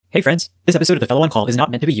Hey friends, this episode of The Fellow on Call is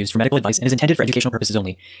not meant to be used for medical advice and is intended for educational purposes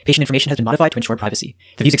only. Patient information has been modified to ensure privacy.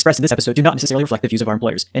 The views expressed in this episode do not necessarily reflect the views of our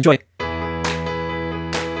employers. Enjoy!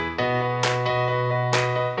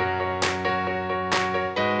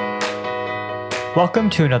 Welcome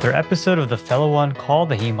to another episode of The Fellow on Call,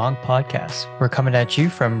 the Hem/Onc podcast. We're coming at you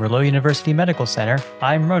from Merlot University Medical Center.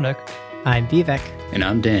 I'm Ronak. I'm Vivek. And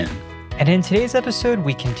I'm Dan. And in today's episode,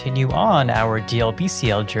 we continue on our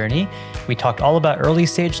DLBCL journey. We talked all about early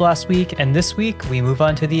stage last week, and this week we move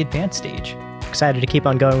on to the advanced stage. Excited to keep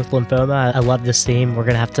on going with lymphoma. I love this theme. We're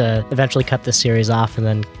going to have to eventually cut this series off and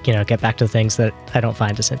then, get back to things that I don't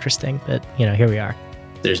find as interesting. But, here we are.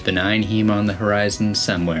 There's benign heme on the horizon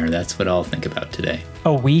somewhere. That's what I'll think about today.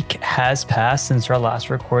 A week has passed since our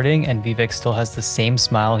last recording, and Vivek still has the same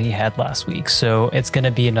smile he had last week. So it's going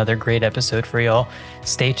to be another great episode for y'all.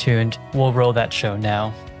 Stay tuned. We'll roll that show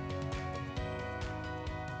now.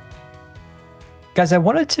 Guys, I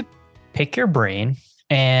wanted to pick your brain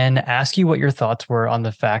and ask you what your thoughts were on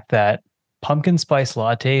the fact that pumpkin spice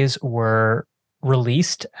lattes were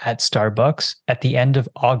released at Starbucks at the end of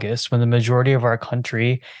August when the majority of our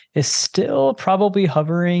country is still probably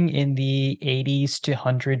hovering in the 80s to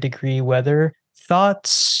 100 degree weather.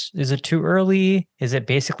 Thoughts? Is it too early? Is it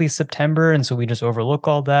basically September and so we just overlook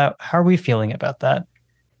all that? How are we feeling about that?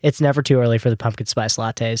 It's never too early for the pumpkin spice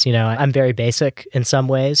lattes. I'm very basic in some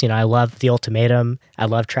ways. I love The Ultimatum. I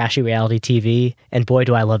love trashy reality TV. And boy,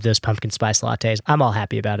 do I love those pumpkin spice lattes. I'm all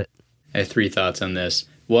happy about it. I have three thoughts on this.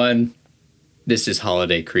 One, this is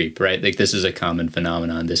holiday creep, right? Like, this is a common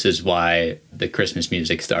phenomenon. This is why the Christmas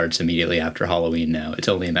music starts immediately after Halloween now. It's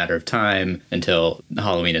only a matter of time until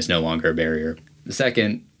Halloween is no longer a barrier. The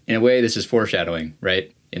second, in a way, this is foreshadowing,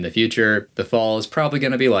 right? In the future, the fall is probably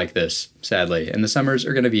going to be like this, sadly, and the summers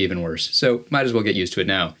are going to be even worse. So might as well get used to it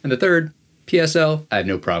now. And the third, PSL, I have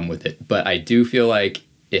no problem with it, but I do feel like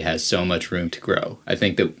it has so much room to grow. I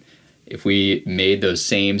think that if we made those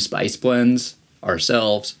same spice blends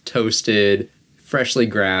ourselves, toasted, freshly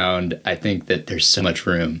ground, I think that there's so much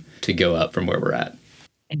room to go up from where we're at.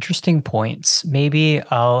 Interesting points. Maybe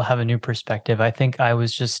I'll have a new perspective. I think I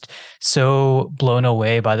was just so blown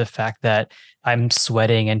away by the fact that I'm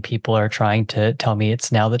sweating and people are trying to tell me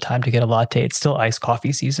it's now the time to get a latte. It's still iced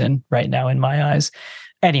coffee season right now in my eyes.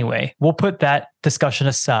 Anyway, we'll put that discussion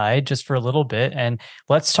aside just for a little bit, and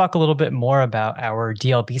let's talk a little bit more about our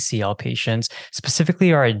DLBCL patients,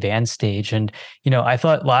 specifically our advanced stage. And, I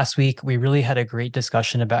thought last week we really had a great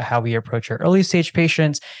discussion about how we approach our early stage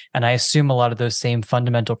patients, and I assume a lot of those same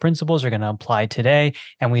fundamental principles are going to apply today,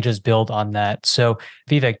 and we just build on that. So,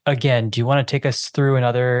 Vivek, again, do you want to take us through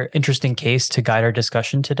another interesting case to guide our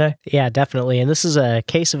discussion today? Yeah, definitely. And this is a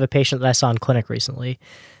case of a patient that I saw in clinic recently.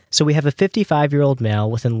 So we have a 55-year-old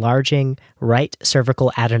male with enlarging right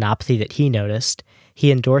cervical adenopathy that he noticed.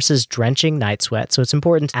 He endorses drenching night sweat. So it's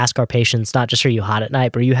important to ask our patients, not just are you hot at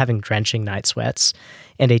night, but are you having drenching night sweats?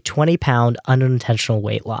 And a 20-pound unintentional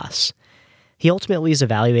weight loss. He ultimately is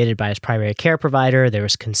evaluated by his primary care provider. There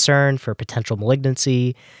was concern for potential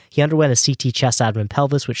malignancy. He underwent a CT chest, abdomen,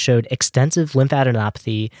 pelvis, which showed extensive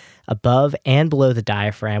lymphadenopathy above and below the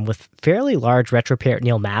diaphragm with fairly large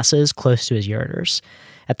retroperitoneal masses close to his ureters.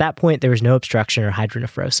 At that point, there was no obstruction or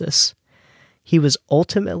hydronephrosis. He was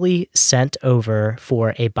ultimately sent over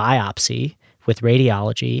for a biopsy with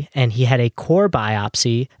radiology, and he had a core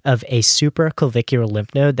biopsy of a supraclavicular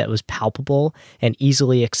lymph node that was palpable and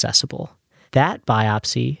easily accessible. That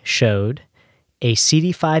biopsy showed a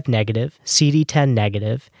CD5 negative, CD10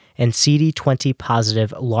 negative, and CD20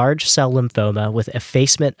 positive large cell lymphoma with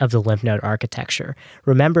effacement of the lymph node architecture.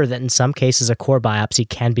 Remember that in some cases a core biopsy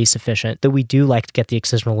can be sufficient, though we do like to get the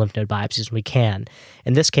excisional lymph node biopsies when we can.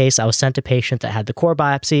 In this case, I was sent a patient that had the core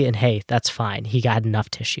biopsy, and hey, that's fine. He got enough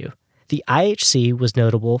tissue. The IHC was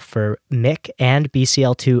notable for MYC and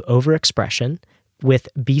BCL2 overexpression, with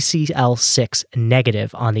BCL6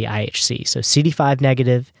 negative on the IHC. So CD5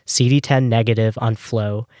 negative, CD10 negative on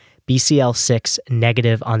flow, BCL6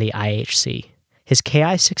 negative on the IHC. His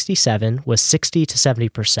Ki67 was 60 to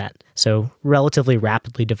 70%, so relatively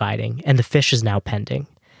rapidly dividing, and the FISH is now pending.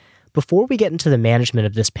 Before we get into the management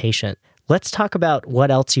of this patient, let's talk about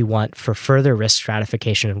what else you want for further risk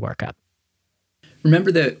stratification and workup.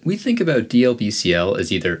 Remember that we think about DLBCL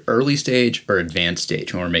as either early stage or advanced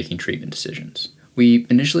stage when we're making treatment decisions. We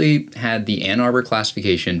initially had the Ann Arbor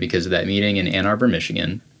classification because of that meeting in Ann Arbor,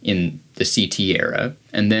 Michigan in the CT era,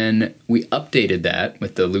 and then we updated that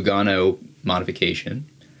with the Lugano modification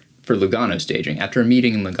for Lugano staging after a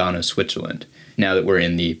meeting in Lugano, Switzerland, now that we're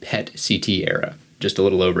in the PET CT era, just a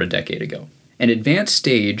little over a decade ago. An advanced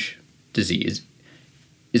stage disease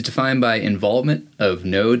is defined by involvement of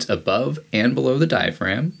nodes above and below the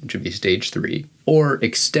diaphragm, which would be stage 3, or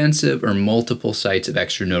extensive or multiple sites of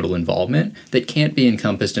extranodal involvement that can't be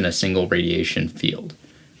encompassed in a single radiation field,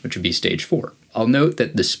 which would be stage 4. I'll note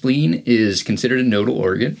that the spleen is considered a nodal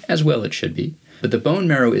organ, as well it should be, but the bone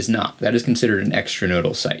marrow is not. That is considered an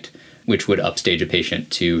extranodal site, which would upstage a patient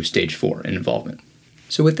to stage 4 in involvement.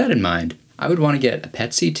 So with that in mind, I would want to get a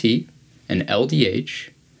PET-CT, an LDH,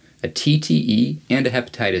 a TTE, and a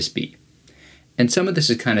hepatitis B. And some of this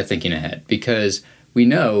is kind of thinking ahead, because we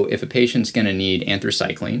know if a patient's going to need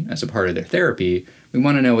anthracycline as a part of their therapy, we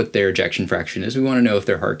want to know what their ejection fraction is. We want to know if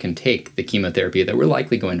their heart can take the chemotherapy that we're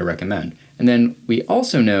likely going to recommend. And then we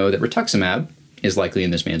also know that rituximab is likely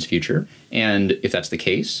in this man's future. And if that's the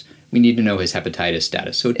case, we need to know his hepatitis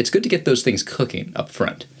status. So it's good to get those things cooking up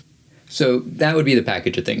front. So that would be the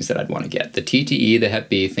package of things that I'd want to get. The TTE, the Hep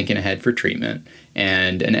B, thinking ahead for treatment,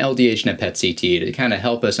 and an LDH and a PET-CT to kind of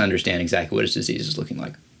help us understand exactly what his disease is looking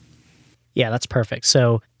like. Yeah, that's perfect.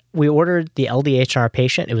 So we ordered the LDH on our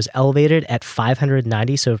patient. It was elevated at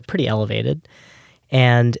 590, so pretty elevated.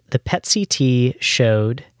 And the PET-CT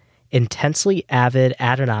showed intensely avid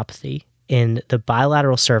adenopathy in the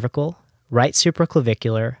bilateral cervical, right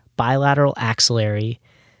supraclavicular, bilateral axillary,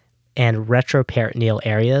 and retroperitoneal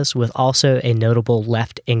areas, with also a notable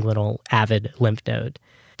left inguinal avid lymph node.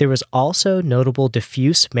 There was also notable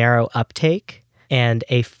diffuse marrow uptake and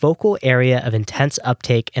a focal area of intense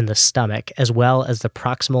uptake in the stomach, as well as the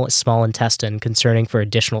proximal small intestine, concerning for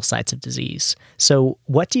additional sites of disease. So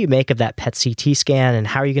what do you make of that PET-CT scan, and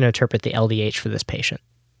how are you going to interpret the LDH for this patient?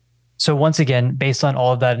 So once again, based on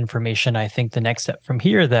all of that information, I think the next step from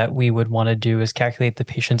here that we would want to do is calculate the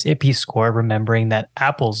patient's IPI score, remembering that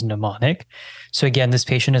Apple's mnemonic. So again, this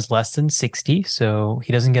patient is less than 60, so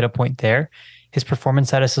he doesn't get a point there. His performance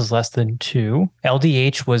status is less than 2.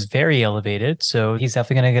 LDH was very elevated, so he's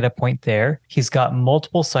definitely going to get a point there. He's got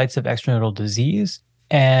multiple sites of extranodal disease,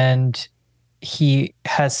 and he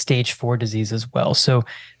has stage 4 disease as well. So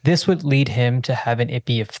this would lead him to have an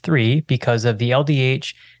IPI of 3 because of the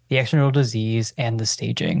LDH, the extranodal disease, and the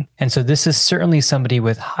staging. And so this is certainly somebody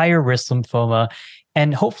with higher risk lymphoma.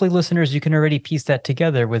 And hopefully, listeners, you can already piece that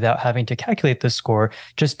together without having to calculate the score,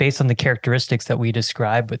 just based on the characteristics that we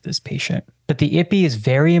describe with this patient. But the IPI is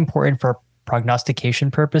very important for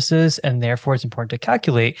prognostication purposes, and therefore it's important to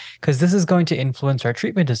calculate because this is going to influence our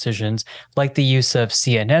treatment decisions, like the use of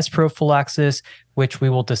CNS prophylaxis, which we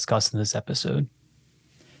will discuss in this episode.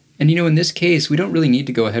 And in this case, we don't really need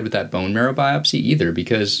to go ahead with that bone marrow biopsy either,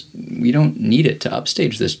 because we don't need it to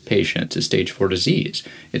upstage this patient to stage 4 disease.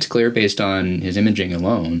 It's clear based on his imaging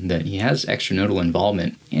alone that he has extranodal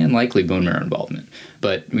involvement and likely bone marrow involvement.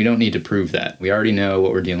 But we don't need to prove that. We already know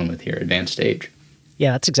what we're dealing with here, advanced stage.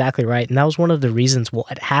 Yeah, that's exactly right. And that was one of the reasons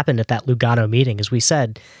what happened at that Lugano meeting, is we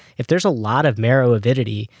said, if there's a lot of marrow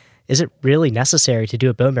avidity, is it really necessary to do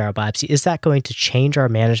a bone marrow biopsy? Is that going to change our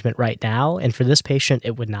management right now? And for this patient,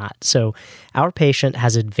 it would not. So our patient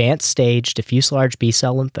has advanced stage diffuse large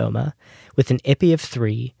B-cell lymphoma with an IPI of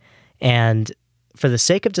 3. And for the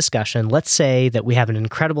sake of discussion, let's say that we have an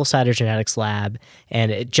incredible cytogenetics lab and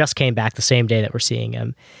it just came back the same day that we're seeing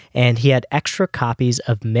him. And he had extra copies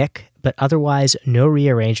of MYC, but otherwise no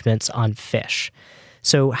rearrangements on FISH.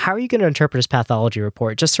 So how are you going to interpret his pathology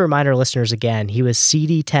report? Just to remind our listeners again, he was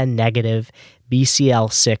CD10 negative,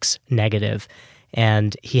 BCL6 negative,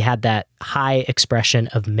 and he had that high expression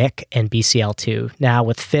of MYC and BCL2, now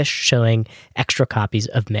with FISH showing extra copies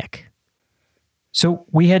of MYC. So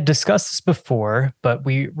we had discussed this before, but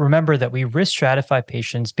we remember that we risk stratify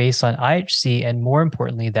patients based on IHC and, more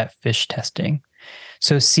importantly, that FISH testing.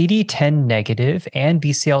 So CD10 negative and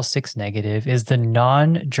BCL6 negative is the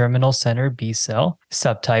non-germinal center B cell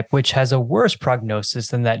subtype, which has a worse prognosis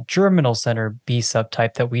than that germinal center B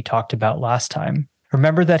subtype that we talked about last time.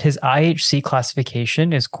 Remember that his IHC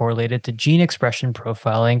classification is correlated to gene expression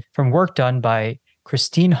profiling from work done by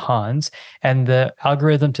Christine Hans, and the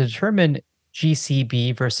algorithm to determine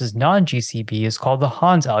GCB versus non-GCB is called the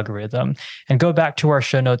Hans algorithm. And go back to our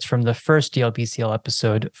show notes from the first DLBCL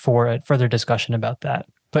episode for a further discussion about that.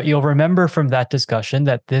 But you'll remember from that discussion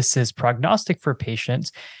that this is prognostic for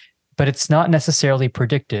patients, but it's not necessarily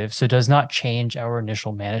predictive, so does not change our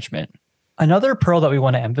initial management. Another pearl that we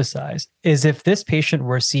want to emphasize is if this patient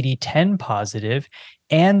were CD10 positive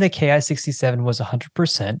and the Ki67 was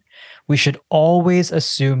 100%, we should always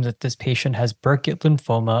assume that this patient has Burkitt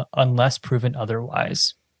lymphoma unless proven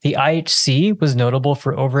otherwise. The IHC was notable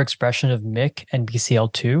for overexpression of MYC and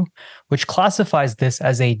BCL2, which classifies this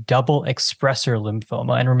as a double expressor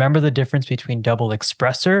lymphoma. And remember the difference between double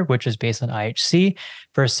expressor, which is based on IHC,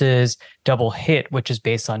 versus double hit, which is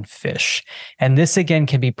based on FISH. And this again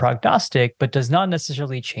can be prognostic, but does not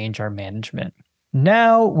necessarily change our management.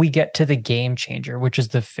 Now we get to the game changer, which is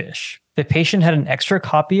the FISH. The patient had an extra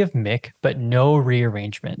copy of MYC, but no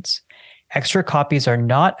rearrangements. Extra copies are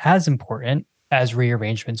not as important as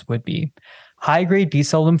rearrangements would be. High-grade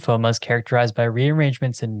B-cell lymphoma is characterized by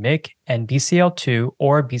rearrangements in MYC and BCL2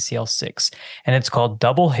 or BCL6, and it's called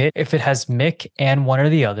double hit if it has MYC and one or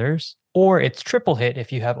the others, or it's triple hit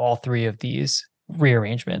if you have all three of these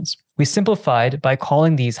rearrangements. We simplified by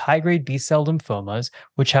calling these high-grade B-cell lymphomas,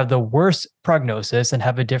 which have the worst prognosis and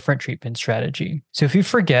have a different treatment strategy. So if you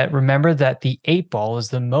forget, remember that the 8 ball is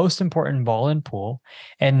the most important ball in pool,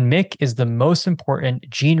 and MYC is the most important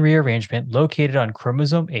gene rearrangement located on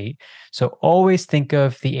chromosome 8. So always think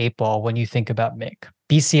of the 8 ball when you think about MYC.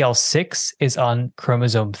 BCL6 is on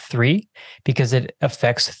chromosome 3 because it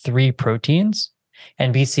affects 3 proteins.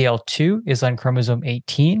 And BCL2 is on chromosome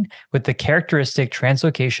 18 with the characteristic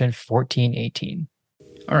translocation 1418.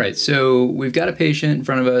 All right, so we've got a patient in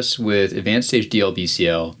front of us with advanced stage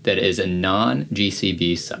DLBCL that is a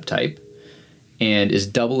non-GCB subtype and is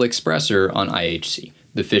double expressor on IHC.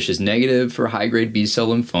 The FISH is negative for high-grade B-cell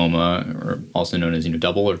lymphoma, or also known as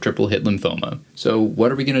double or triple hit lymphoma. So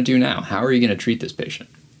what are we going to do now? How are you going to treat this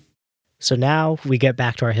patient? So now we get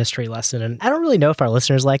back to our history lesson. And I don't really know if our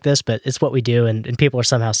listeners like this, but it's what we do. And people are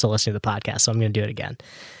somehow still listening to the podcast. So I'm going to do it again.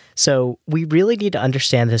 So we really need to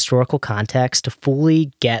understand the historical context to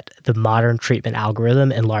fully get the modern treatment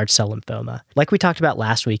algorithm in large cell lymphoma. Like we talked about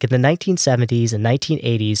last week, in the 1970s and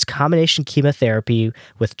 1980s, combination chemotherapy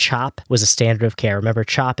with CHOP was a standard of care. Remember,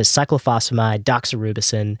 CHOP is cyclophosphamide,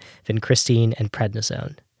 doxorubicin, vincristine, and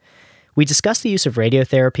prednisone. We discussed the use of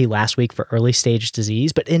radiotherapy last week for early stage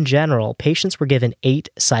disease, but in general, patients were given 8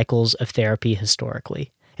 cycles of therapy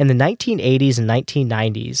historically. In the 1980s and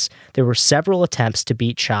 1990s, there were several attempts to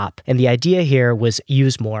beat CHOP, and the idea here was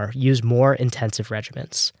use more intensive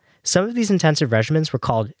regimens. Some of these intensive regimens were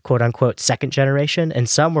called quote-unquote second generation, and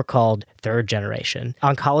some were called third generation.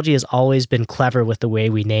 Oncology has always been clever with the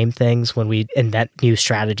way we name things when we invent new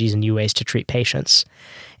strategies and new ways to treat patients.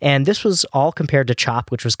 And this was all compared to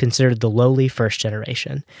CHOP, which was considered the lowly first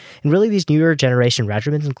generation. And really, these newer generation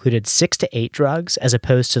regimens included 6 to 8 drugs as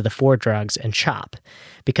opposed to the 4 drugs and CHOP,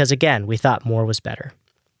 because again, we thought more was better.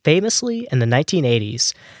 Famously, in the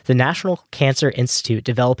 1980s, the National Cancer Institute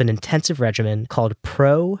developed an intensive regimen called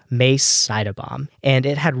Pro-MACE-Cytobom, and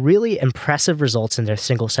it had really impressive results in their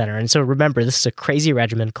single center. And so remember, this is a crazy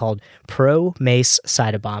regimen called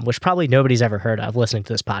Pro-MACE-Cytobom, which probably nobody's ever heard of listening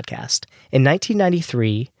to this podcast. In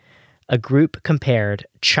 1993, a group compared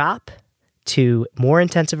CHOP to more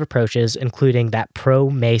intensive approaches, including that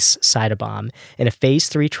Pro-MACE-Cytobom, in a phase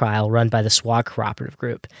 3 trial run by the SWOG Cooperative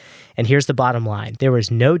Group. And here's the bottom line. There was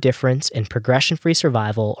no difference in progression-free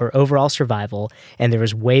survival or overall survival, and there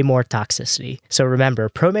was way more toxicity. So remember,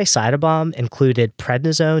 Pro-MACE-Cytobom included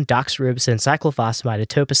prednisone, doxorubicin, cyclophosphamide,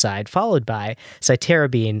 etoposide, followed by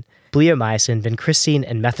cytarabine, bleomycin, vincristine,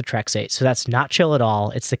 and methotrexate. So that's not chill at all.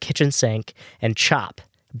 It's the kitchen sink, and CHOP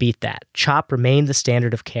beat that. CHOP remained the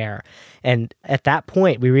standard of care. And at that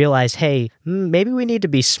point, we realized, hey, maybe we need to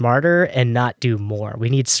be smarter and not do more. We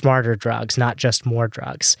need smarter drugs, not just more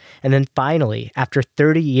drugs. And then finally, after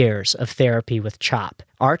 30 years of therapy with CHOP,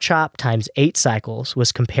 our CHOP times 8 cycles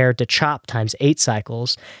was compared to CHOP times 8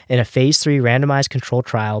 cycles in a phase 3 randomized controlled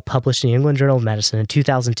trial published in the New England Journal of Medicine in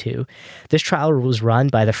 2002. This trial was run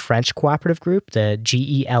by the French cooperative group, the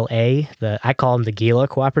GELA, I call them the GELA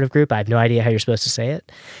cooperative group. I have no idea how you're supposed to say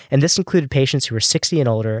it. And this included patients who were 60 and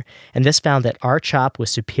older, and this found that our CHOP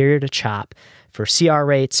was superior to CHOP for CR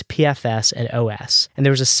rates, PFS, and OS. And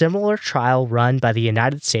there was a similar trial run by the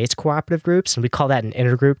United States cooperative groups, and we call that an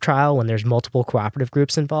intergroup trial when there's multiple cooperative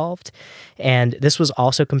groups involved. And this was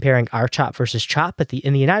also comparing our CHOP versus CHOP, but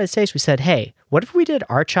in the United States, we said, hey, what if we did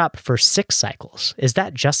our CHOP for 6 cycles? Is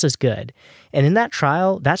that just as good? And in that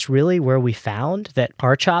trial, that's really where we found that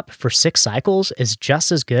our CHOP for 6 cycles is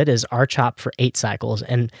just as good as our CHOP for 8 cycles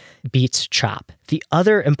and beats CHOP. The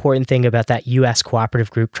other important thing about that U.S. cooperative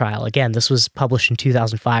group trial, again, this was published in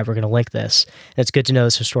 2005. We're going to link this. And it's good to know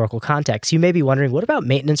this historical context. You may be wondering, what about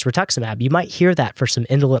maintenance rituximab? You might hear that for some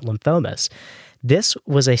indolent lymphomas. This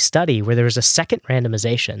was a study where there was a second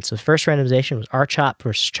randomization. So the first randomization was R-CHOP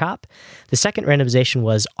versus CHOP. The second randomization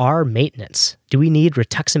was R maintenance. Do we need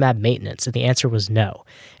rituximab maintenance? And the answer was no.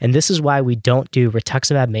 And this is why we don't do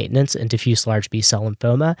rituximab maintenance in diffuse large B-cell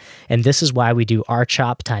lymphoma. And this is why we do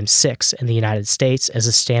R-CHOP times 6 in the United States as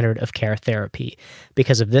a standard of care therapy.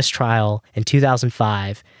 Because of this trial in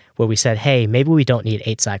 2005, where we said, hey, maybe we don't need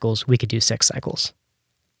 8 cycles, we could do 6 cycles.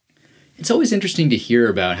 It's always interesting to hear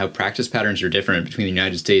about how practice patterns are different between the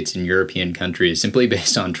United States and European countries simply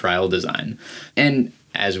based on trial design. And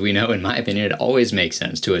as we know, in my opinion, it always makes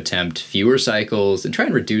sense to attempt fewer cycles and try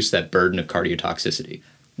and reduce that burden of cardiotoxicity.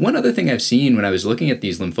 One other thing I've seen when I was looking at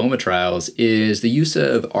these lymphoma trials is the use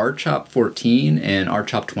of R-CHOP 14 and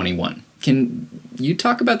R-CHOP 21. Can you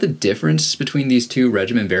talk about the difference between these two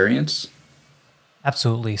regimen variants?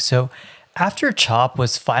 Absolutely. So after CHOP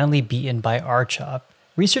was finally beaten by R-CHOP,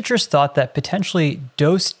 researchers thought that potentially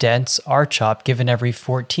dose-dense R-CHOP given every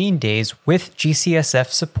 14 days with GCSF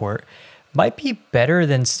support might be better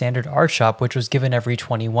than standard R-CHOP, which was given every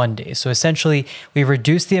 21 days. So essentially, we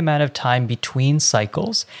reduce the amount of time between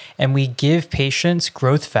cycles, and we give patients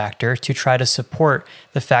growth factor to try to support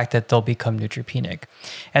the fact that they'll become neutropenic.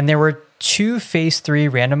 And there were 2 phase 3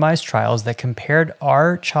 randomized trials that compared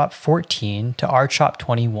R-CHOP 14 to R-CHOP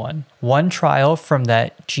 21. One trial from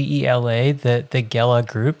that GELA, the GELA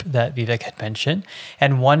group that Vivek had mentioned,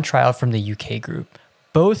 and one trial from the UK group.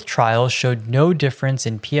 Both trials showed no difference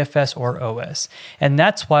in PFS or OS, and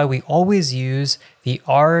that's why we always use the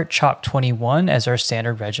R-CHOP 21 as our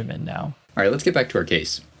standard regimen now. All right, let's get back to our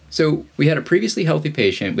case. So we had a previously healthy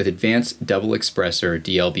patient with advanced double expressor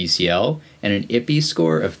DLBCL and an IPI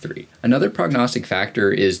score of 3. Another prognostic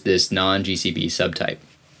factor is this non-GCB subtype.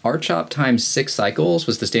 R-CHOP times 6 cycles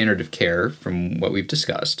was the standard of care from what we've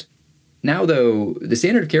discussed. Now, though, the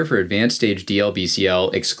standard of care for advanced stage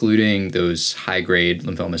DLBCL, excluding those high-grade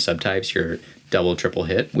lymphoma subtypes, your double, triple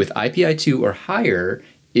hit, with IPI-2 or higher,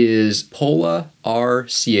 is POLA-R-CHP,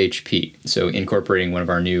 so incorporating one of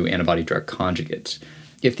our new antibody-drug conjugates.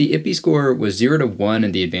 If the IPI score was 0 to 1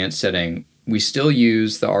 in the advanced setting, we still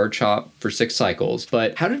use the R-CHOP for 6 cycles.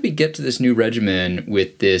 But how did we get to this new regimen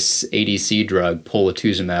with this ADC drug,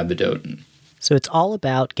 polatuzumab vedotin? So it's all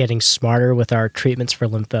about getting smarter with our treatments for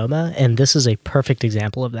lymphoma, and this is a perfect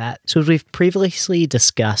example of that. So as we've previously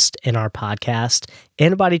discussed in our podcast,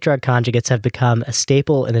 antibody-drug conjugates have become a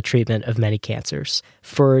staple in the treatment of many cancers.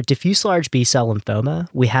 For diffuse large B-cell lymphoma,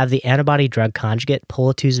 we have the antibody-drug conjugate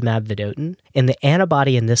polatuzumab vedotin, and the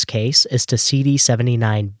antibody in this case is to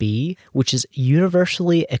CD79B, which is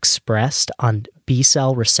universally expressed on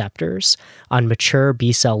B-cell receptors on mature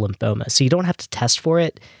B-cell lymphoma. So you don't have to test for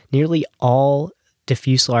it. Nearly all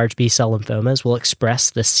diffuse large B-cell lymphomas will express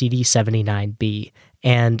the CD79B.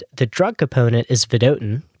 And the drug component is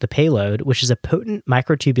vedotin, the payload, which is a potent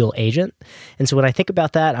microtubule agent. And so when I think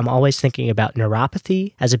about that, I'm always thinking about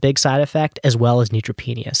neuropathy as a big side effect, as well as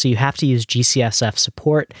neutropenia. So you have to use GCSF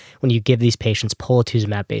support when you give these patients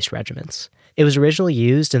polatuzumab-based regimens. It was originally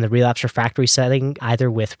used in the relapse refractory setting,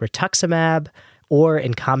 either with rituximab or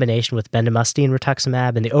in combination with bendamustine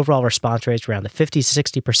rituximab, and the overall response rates were around the 50 to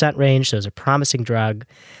 60% range, so it was a promising drug.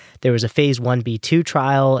 There was a phase 1b/2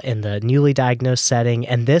 trial in the newly diagnosed setting,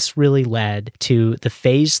 and this really led to the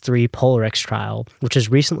phase 3 POLARIX trial, which was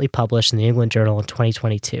recently published in the New England Journal in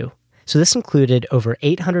 2022. So this included over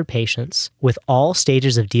 800 patients with all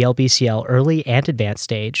stages of DLBCL, early and advanced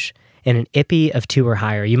stage, and an IPI of 2 or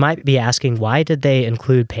higher. You might be asking, why did they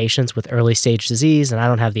include patients with early stage disease? And I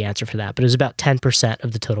don't have the answer for that, but it was about 10%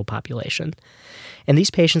 of the total population. And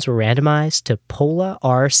these patients were randomized to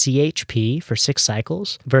POLA-R-CHP for 6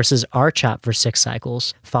 cycles versus R-CHOP for 6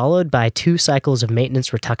 cycles, followed by 2 cycles of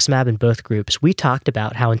maintenance rituximab in both groups. We talked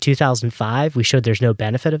about how in 2005 we showed there's no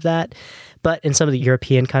benefit of that, but in some of the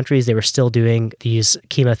European countries they were still doing these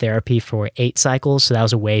chemotherapy for 8 cycles, so that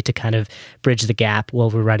was a way to kind of bridge the gap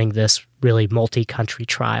while we're running this really multi-country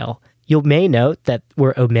trial. You may note that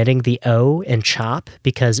we're omitting the O in CHOP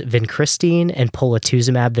because vincristine and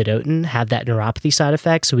polatuzumab vedotin have that neuropathy side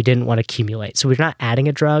effect, so we didn't want to accumulate. So we're not adding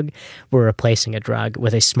a drug, we're replacing a drug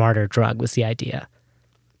with a smarter drug was the idea.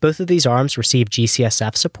 Both of these arms receive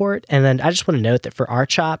GCSF support, and then I just want to note that for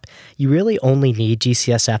R-CHOP, you really only need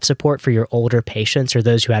GCSF support for your older patients or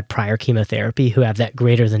those who had prior chemotherapy who have that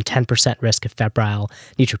greater than 10% risk of febrile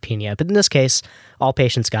neutropenia. But in this case, all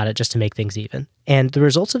patients got it just to make things even. And the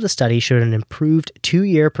results of the study showed an improved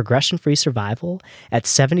 2-year progression-free survival at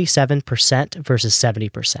 77% versus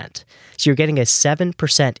 70%. So you're getting a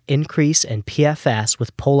 7% increase in PFS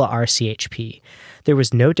with POLA-R-CHP. There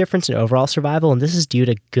was no difference in overall survival, and this is due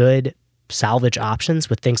to good salvage options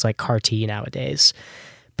with things like CAR-T nowadays.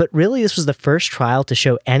 But really, this was the first trial to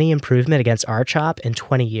show any improvement against R-CHOP in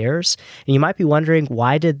 20 years. And you might be wondering,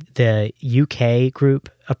 why did the UK group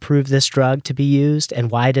approve this drug to be used, and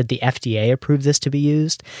why did the FDA approve this to be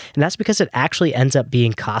used? And that's because it actually ends up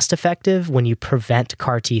being cost effective when you prevent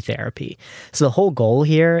CAR T therapy. So the whole goal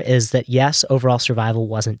here is that, yes, overall survival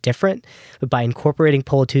wasn't different, but by incorporating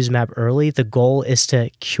polatuzumab early, the goal is to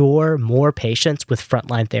cure more patients with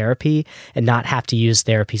frontline therapy and not have to use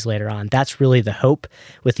therapies later on. That's really the hope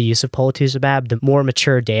with the use of polatuzumab. The more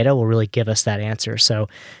mature data will really give us that answer. So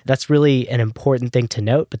that's really an important thing to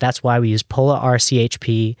note, but that's why we use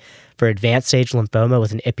Pola-R-CHP for advanced stage lymphoma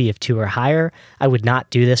with an IPI of 2 or higher. I would not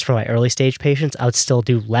do this for my early stage patients. I would still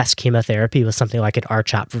do less chemotherapy with something like an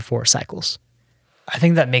R-CHOP for 4 cycles. I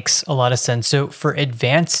think that makes a lot of sense. So for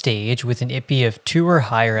advanced stage with an IPI of 2 or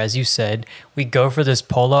higher, as you said, we go for this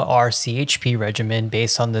Pola-R-CHP regimen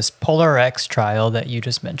based on this POLARx trial that you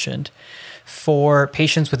just mentioned. For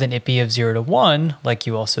patients with an IPI of 0 to 1, like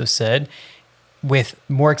you also said, with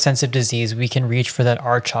more extensive disease, we can reach for that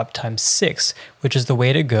R-CHOP times 6, which is the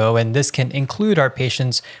way to go. And this can include our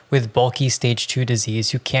patients with bulky stage 2 disease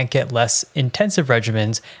who can't get less intensive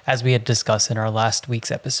regimens, as we had discussed in our last week's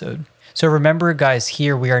episode. So remember, guys,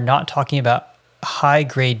 here we are not talking about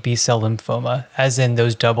high-grade B-cell lymphoma, as in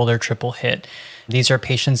those double or triple hit. These are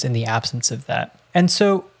patients in the absence of that. And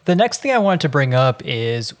so the next thing I wanted to bring up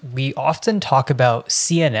is we often talk about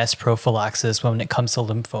CNS prophylaxis when it comes to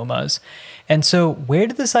lymphomas. And so where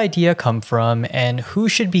did this idea come from, and who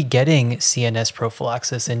should be getting CNS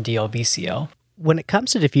prophylaxis in DLBCL? When it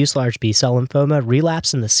comes to diffuse large B-cell lymphoma,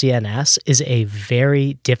 relapse in the CNS is a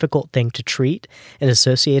very difficult thing to treat and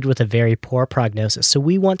associated with a very poor prognosis. So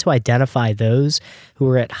we want to identify those who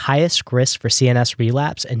are at highest risk for CNS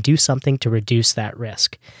relapse and do something to reduce that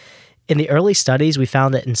risk. In the early studies, we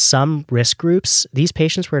found that in some risk groups, these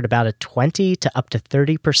patients were at about a 20 to up to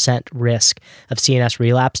 30% risk of CNS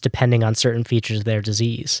relapse, depending on certain features of their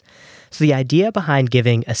disease. So the idea behind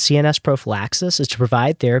giving a CNS prophylaxis is to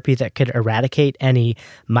provide therapy that could eradicate any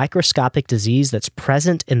microscopic disease that's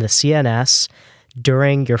present in the CNS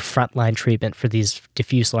during your frontline treatment for these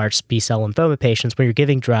diffuse large B-cell lymphoma patients, when you're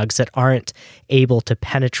giving drugs that aren't able to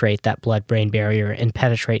penetrate that blood-brain barrier and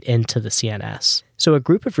penetrate into the CNS. So a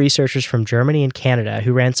group of researchers from Germany and Canada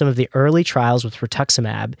who ran some of the early trials with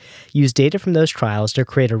rituximab used data from those trials to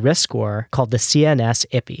create a risk score called the CNS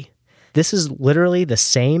IPI. This is literally the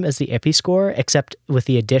same as the IPI score, except with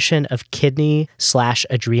the addition of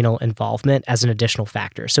kidney/adrenal involvement as an additional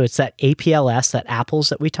factor. So it's that APLS, that apples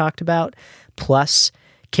that we talked about, plus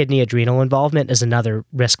kidney adrenal involvement is another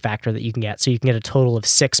risk factor that you can get. So you can get a total of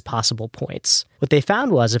 6 possible points. What they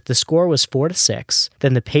found was if the score was 4 to 6,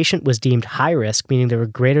 then the patient was deemed high risk, meaning they were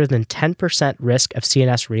greater than 10% risk of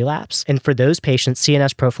CNS relapse. And for those patients,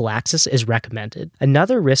 CNS prophylaxis is recommended.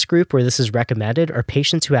 Another risk group where this is recommended are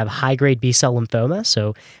patients who have high-grade B-cell lymphoma,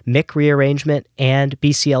 so MYC rearrangement and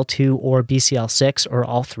BCL2 or BCL6, or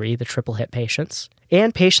all 3, the triple hit patients,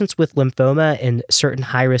 and patients with lymphoma in certain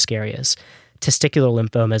high-risk areas. Testicular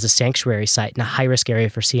lymphoma is a sanctuary site and a high-risk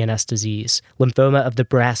area for CNS disease. Lymphoma of the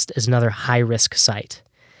breast is another high-risk site.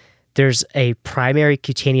 There's a primary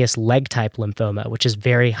cutaneous leg-type lymphoma, which is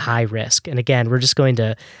very high risk. And again, we're just going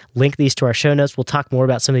to link these to our show notes. We'll talk more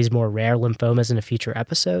about some of these more rare lymphomas in a future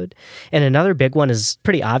episode. And another big one is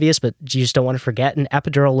pretty obvious, but you just don't want to forget, an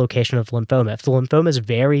epidural location of lymphoma. If the lymphoma is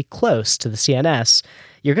very close to the CNS,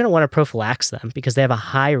 you're going to want to prophylax them because they have a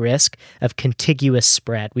high risk of contiguous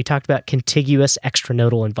spread. We talked about contiguous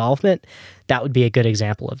extranodal involvement. That would be a good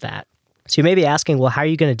example of that. So you may be asking, well, how are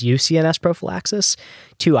you going to do CNS prophylaxis?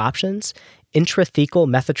 2 options: intrathecal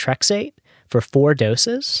methotrexate for 4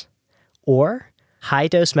 doses, or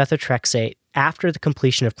high-dose methotrexate after the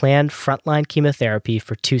completion of planned frontline chemotherapy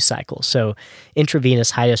for 2 cycles. So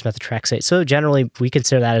intravenous high-dose methotrexate. So generally, we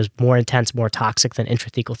consider that as more intense, more toxic than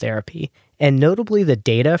intrathecal therapy. And notably, the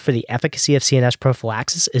data for the efficacy of CNS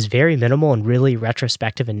prophylaxis is very minimal and really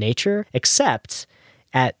retrospective in nature, except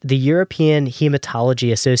at the European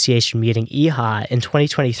Hematology Association meeting, EHA, in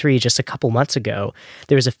 2023, just a couple months ago,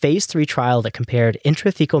 there was a phase 3 trial that compared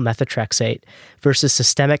intrathecal methotrexate versus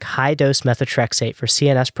systemic high-dose methotrexate for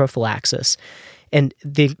CNS prophylaxis. And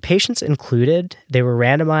the patients included, they were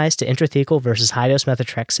randomized to intrathecal versus high-dose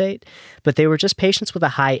methotrexate, but they were just patients with a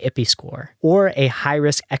high IPI score or a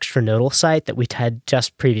high-risk extranodal site that we had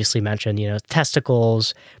just previously mentioned,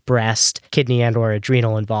 testicles, breast, kidney and or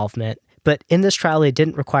adrenal involvement. But in this trial, they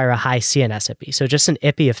didn't require a high CNS IPI, so just an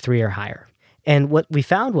IPI of 3 or higher. And what we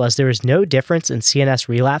found was there was no difference in CNS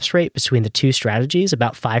relapse rate between the 2 strategies,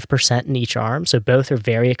 about 5% in each arm. So both are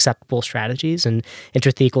very acceptable strategies, and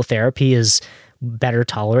intrathecal therapy is better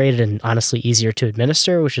tolerated and honestly easier to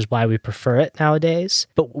administer, which is why we prefer it nowadays.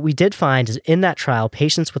 But what we did find is in that trial,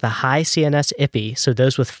 patients with a high CNS IPI, so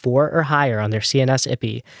those with 4 or higher on their CNS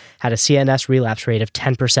IPI, had a CNS relapse rate of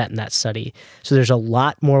 10% in that study. So there's a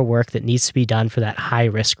lot more work that needs to be done for that high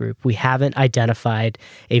risk group. We haven't identified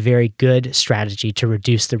a very good strategy to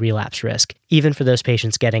reduce the relapse risk, even for those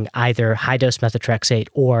patients getting either high-dose methotrexate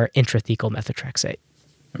or intrathecal methotrexate.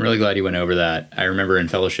 I'm really glad you went over that. I remember in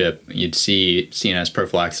fellowship, you'd see CNS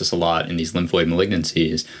prophylaxis a lot in these lymphoid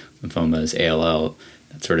malignancies, lymphomas, ALL,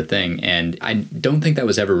 that sort of thing. And I don't think that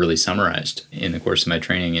was ever really summarized in the course of my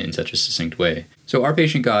training in such a succinct way. So our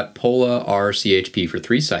patient got POLA-R-CHP for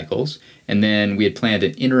 3 cycles, and then we had planned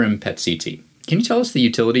an interim PET-CT. Can you tell us the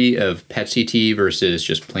utility of PET-CT versus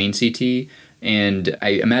just plain CT? And I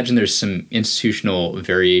imagine there's some institutional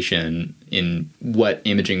variation in what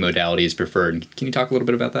imaging modality is preferred. Can you talk a little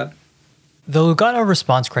bit about that? The Lugano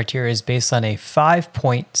response criteria is based on a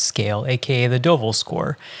 5-point scale, aka the Deauville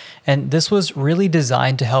score. And this was really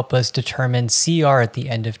designed to help us determine CR at the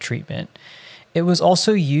end of treatment. It was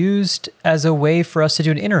also used as a way for us to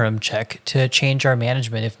do an interim check to change our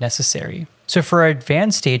management if necessary. So for our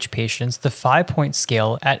advanced stage patients, the 5-point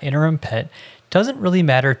scale at interim PET doesn't really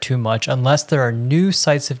matter too much unless there are new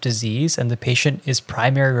sites of disease and the patient is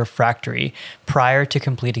primary refractory prior to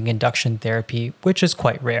completing induction therapy, which is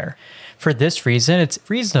quite rare. For this reason, it's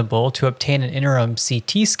reasonable to obtain an interim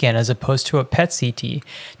CT scan as opposed to a PET-CT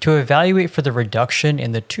to evaluate for the reduction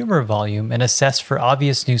in the tumor volume and assess for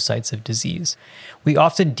obvious new sites of disease. We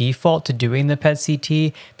often default to doing the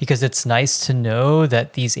PET-CT because it's nice to know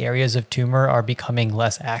that these areas of tumor are becoming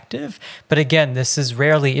less active, but again, this is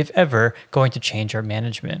rarely, if ever, going to change our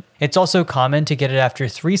management. It's also common to get it after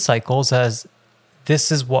 3 cycles, as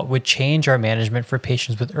this is what would change our management for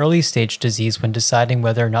patients with early stage disease when deciding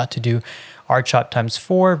whether or not to do R-CHOP times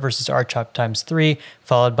 4 versus R-CHOP times 3,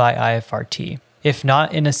 followed by IFRT. If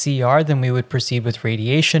not in a CR, then we would proceed with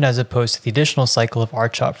radiation as opposed to the additional cycle of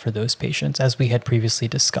R-CHOP for those patients, as we had previously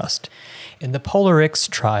discussed. In the POLARIX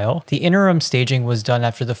trial, the interim staging was done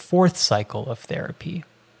after the 4th cycle of therapy.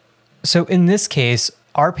 So in this case,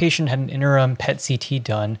 our patient had an interim PET-CT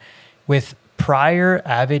done with prior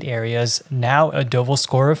AVID areas, now a Deauville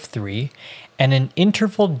score of 3, and an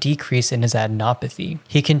interval decrease in his adenopathy.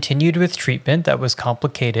 He continued with treatment that was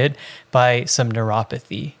complicated by some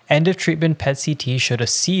neuropathy. End of treatment PET-CT showed a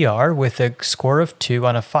CR with a score of 2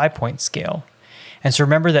 on a 5-point scale. And so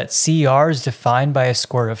remember that CR is defined by a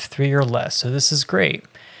score of 3 or less, so this is great.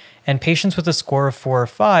 And patients with a score of 4 or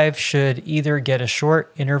 5 should either get a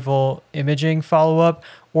short interval imaging follow-up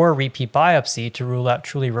or a repeat biopsy to rule out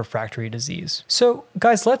truly refractory disease. So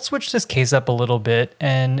guys, let's switch this case up a little bit,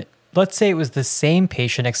 and let's say it was the same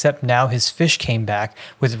patient except now his FISH came back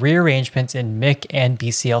with rearrangements in MYC and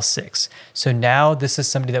BCL6. So now this is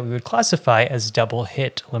somebody that we would classify as double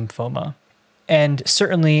hit lymphoma. And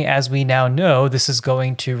certainly, as we now know, this is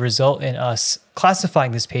going to result in us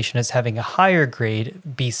classifying this patient as having a higher grade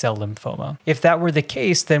B-cell lymphoma. If that were the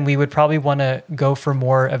case, then we would probably want to go for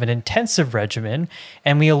more of an intensive regimen.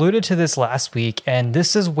 And we alluded to this last week, and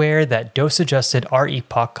this is where that dose-adjusted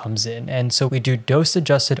R-epoch comes in. And so we do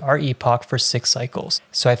dose-adjusted R-epoch for 6 cycles.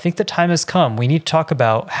 So I think the time has come. We need to talk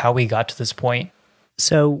about how we got to this point.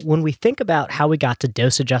 So when we think about how we got to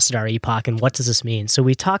dose-adjusted R-epoch and what does this mean? So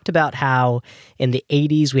we talked about how in the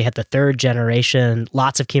 80s we had the 3rd generation,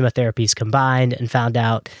 lots of chemotherapies combined, and found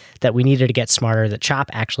out that we needed to get smarter, that CHOP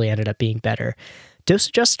actually ended up being better.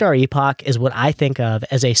 Dose-adjusted R-epoch is what I think of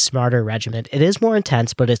as a smarter regimen. It is more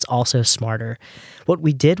intense, but it's also smarter. What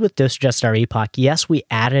we did with dose-adjusted R-epoch, yes, we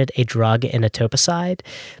added a drug in etoposide,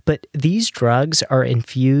 but these drugs are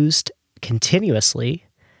infused continuously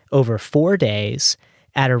over 4 days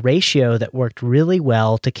at a ratio that worked really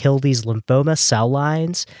well to kill these lymphoma cell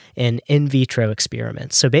lines in vitro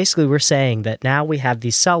experiments. So basically, we're saying that now we have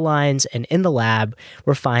these cell lines, and in the lab,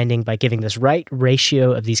 we're finding by giving this right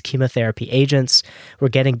ratio of these chemotherapy agents, we're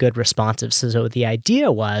getting good responses. So the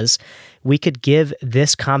idea was we could give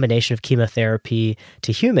this combination of chemotherapy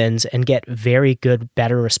to humans and get very good,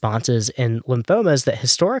 better responses in lymphomas that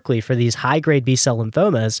historically, for these high-grade B-cell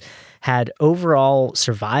lymphomas, had overall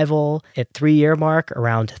survival at 3-year mark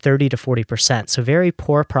around 30 to 40%. So very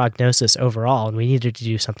poor prognosis overall, and we needed to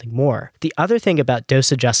do something more. The other thing about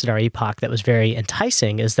dose-adjusted R-epoch that was very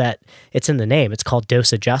enticing is that it's in the name. It's called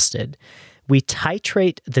dose-adjusted. We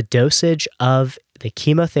titrate the dosage of the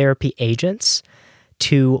chemotherapy agents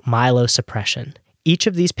to myelosuppression. Each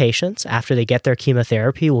of these patients, after they get their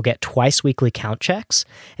chemotherapy, will get twice weekly count checks.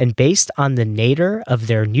 And based on the nadir of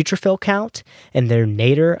their neutrophil count and their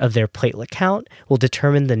nadir of their platelet count, will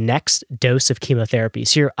determine the next dose of chemotherapy.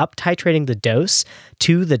 So you're up titrating the dose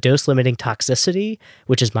to the dose-limiting toxicity,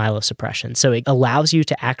 which is myelosuppression. So it allows you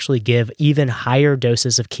to actually give even higher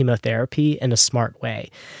doses of chemotherapy in a smart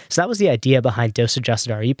way. So that was the idea behind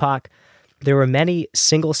dose-adjusted R-EPOCH. There were many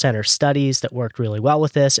single-center studies that worked really well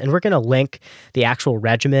with this, and we're going to link the actual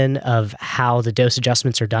regimen of how the dose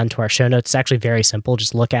adjustments are done to our show notes. It's actually very simple.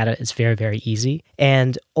 Just look at it. It's very, very easy.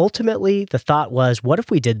 And ultimately, the thought was, what if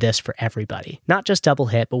we did this for everybody? Not just double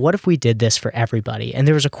hit, but what if we did this for everybody? And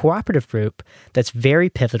there was a cooperative group that's very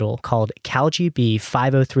pivotal called CALGB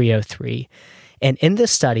 50303. And in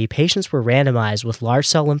this study, patients were randomized with large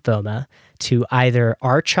cell lymphoma to either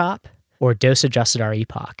R-CHOP or dose-adjusted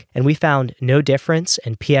R-EPOCH. And we found no difference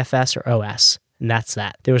in PFS or OS. And that's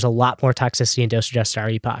that. There was a lot more toxicity in dose-adjusted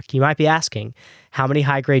R-EPOCH. You might be asking, how many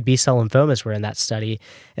high-grade B-cell lymphomas were in that study?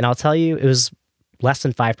 And I'll tell you, it was less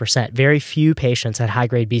than 5%. Very few patients had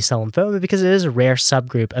high-grade B-cell lymphoma because it is a rare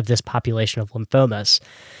subgroup of this population of lymphomas.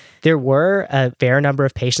 There were a fair number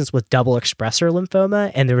of patients with double expressor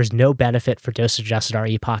lymphoma, and there was no benefit for dose-adjusted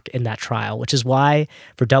R-EPOCH in that trial, which is why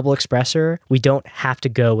for double expressor, we don't have to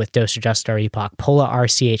go with dose-adjusted R-EPOCH.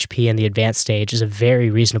 POLA-R-CHP in the advanced stage is a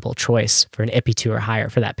very reasonable choice for an IPI-2 or higher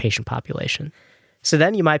for that patient population. So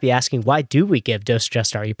then you might be asking, why do we give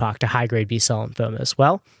dose-adjusted R-EPOCH to high-grade B-cell lymphomas?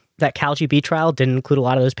 Well, that CALGB trial didn't include a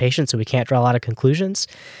lot of those patients, so we can't draw a lot of conclusions.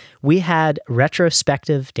 We had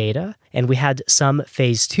retrospective data, and we had some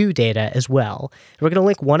phase 2 data as well. We're going to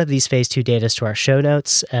link one of these phase 2 data to our show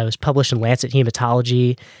notes. It was published in Lancet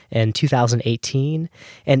Hematology in 2018.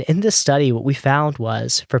 And in this study, what we found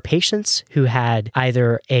was for patients who had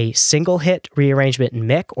either a single hit rearrangement in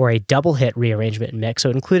MYC or a double hit rearrangement in MYC, so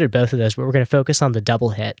it included both of those, but we're going to focus on the double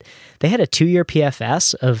hit. They had a 2-year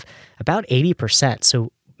PFS of about 80%,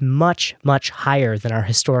 so much, much higher than our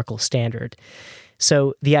historical standard.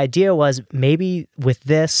 So the idea was maybe with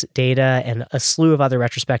this data and a slew of other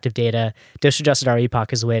retrospective data, dose-adjusted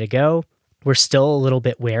R-EPOCH is the way to go. We're still a little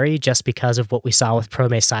bit wary just because of what we saw with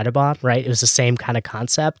ProMACE-Cytobomb, right? It was the same kind of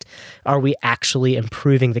concept. Are we actually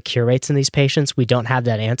improving the cure rates in these patients? We don't have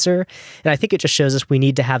that answer. And I think it just shows us we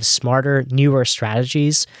need to have smarter, newer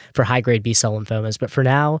strategies for high-grade B-cell lymphomas. But for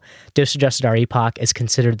now, dose-adjusted R-EPOCH is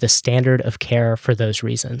considered the standard of care for those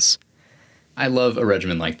reasons. I love a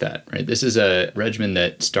regimen like that, right? This is a regimen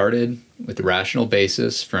that started with a rational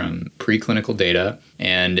basis from preclinical data,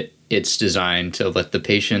 and it's designed to let the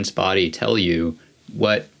patient's body tell you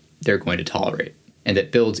what they're going to tolerate. And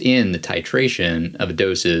that builds in the titration of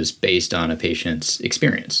doses based on a patient's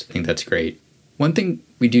experience. I think that's great. One thing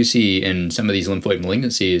we do see in some of these lymphoid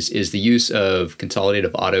malignancies is the use of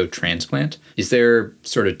consolidative auto transplant. Is there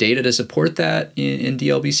sort of data to support that in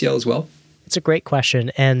DLBCL as well? It's a great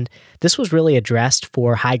question. And this was really addressed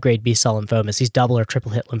for high-grade B-cell lymphomas, these double or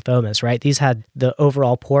triple hit lymphomas, right? These had the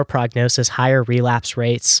overall poor prognosis, higher relapse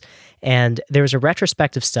rates. And there was a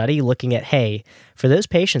retrospective study looking at, hey, for those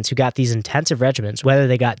patients who got these intensive regimens, whether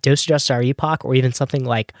they got dose-adjusted R-EPOCH or even something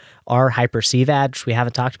like R-hyper-CVAD, which we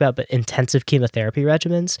haven't talked about, but intensive chemotherapy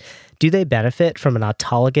regimens, do they benefit from an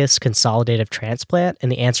autologous consolidative transplant?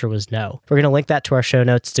 And the answer was no. We're going to link that to our show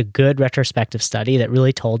notes. It's a good retrospective study that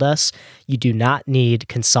really told us you do not need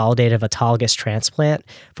consolidative autologous transplant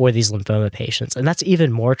for these lymphoma patients. And that's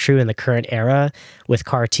even more true in the current era with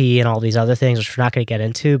CAR-T and all these other things, which we're not going to get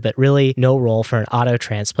into, but really no role for an auto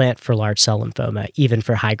transplant for large cell lymphoma, even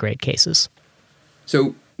for high-grade cases.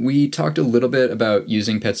 So we talked a little bit about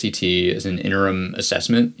using PET-CT as an interim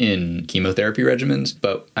assessment in chemotherapy regimens,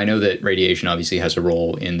 but I know that radiation obviously has a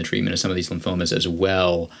role in the treatment of some of these lymphomas as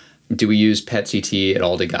well. Do we use PET-CT at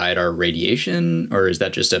all to guide our radiation, or is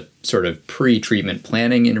that just a sort of pre-treatment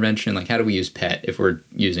planning intervention? Like, how do we use PET if we're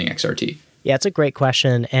using XRT? Yeah, it's a great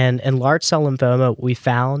question. And in large cell lymphoma, we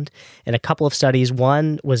found in a couple of studies,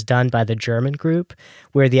 one was done by the German group,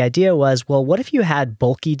 where the idea was, well, what if you had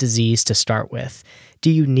bulky disease to start with? Do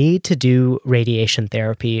you need to do radiation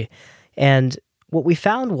therapy? And what we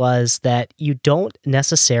found was that you don't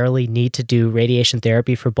necessarily need to do radiation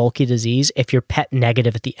therapy for bulky disease if you're PET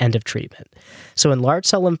negative at the end of treatment. So in large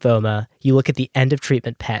cell lymphoma, you look at the end of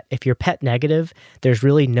treatment PET. If you're PET negative, there's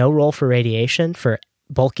really no role for radiation for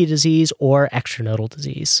bulky disease or extranodal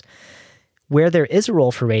disease. Where there is a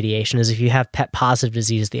role for radiation is if you have PET positive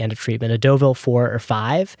disease at the end of treatment, a Deauville 4 or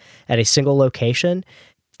 5 at a single location.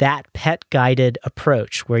 That PET-guided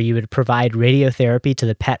approach where you would provide radiotherapy to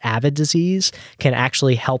the PET-avid disease can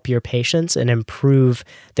actually help your patients and improve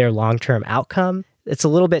their long-term outcome. It's a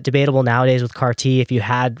little bit debatable nowadays with CAR T. If you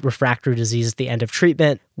had refractory disease at the end of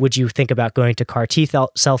treatment, would you think about going to CAR T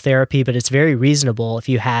cell therapy? But it's very reasonable if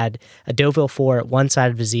you had a Deauville 4 at one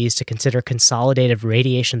side of disease to consider consolidative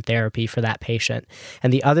radiation therapy for that patient.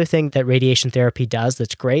 And the other thing that radiation therapy does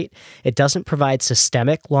that's great, it doesn't provide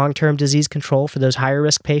systemic long-term disease control for those higher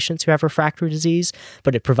risk patients who have refractory disease,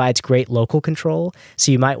 but it provides great local control.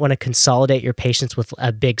 So you might want to consolidate your patients with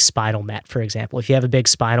a big spinal met, for example. If you have a big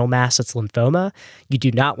spinal mass that's lymphoma, you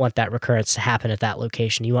do not want that recurrence to happen at that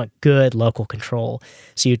location. You want good local control.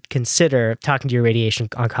 So you'd consider talking to your radiation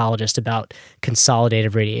oncologist about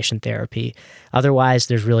consolidative radiation therapy. Otherwise,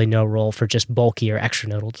 there's really no role for just bulky or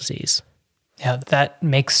extranodal disease. Yeah, that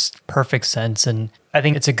makes perfect sense. And I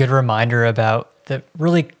think it's a good reminder about the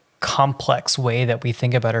really complex way that we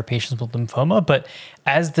think about our patients with lymphoma. But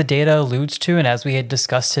as the data alludes to, and as we had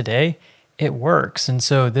discussed today, it works. And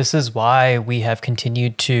so this is why we have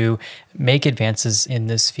continued to make advances in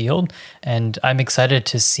this field. And I'm excited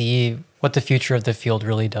to see what the future of the field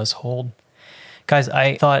really does hold. Guys,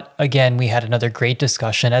 I thought, again, we had another great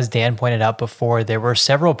discussion. As Dan pointed out before, there were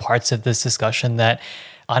several parts of this discussion that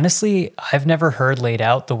honestly, I've never heard laid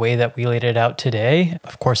out the way that we laid it out today.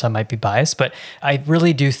 Of course, I might be biased, but I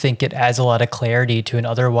really do think it adds a lot of clarity to an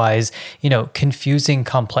otherwise, confusing,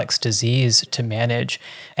 complex disease to manage.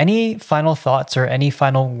 Any final thoughts or any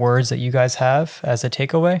final words that you guys have as a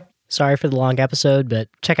takeaway? Sorry for the long episode, but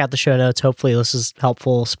check out the show notes. Hopefully this is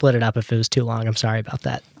helpful. Split it up if it was too long. I'm sorry about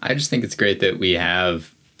that. I just think it's great that we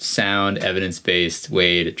have sound, evidence-based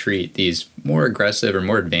way to treat these more aggressive or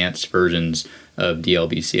more advanced versions of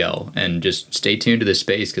DLBCL, and just stay tuned to this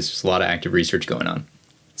space because there's a lot of active research going on.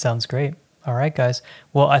 Sounds great. All right, guys.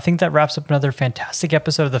 Well, I think that wraps up another fantastic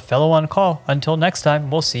episode of the Fellow on Call. Until next time,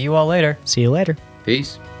 we'll see you all later. See you later.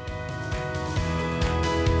 Peace.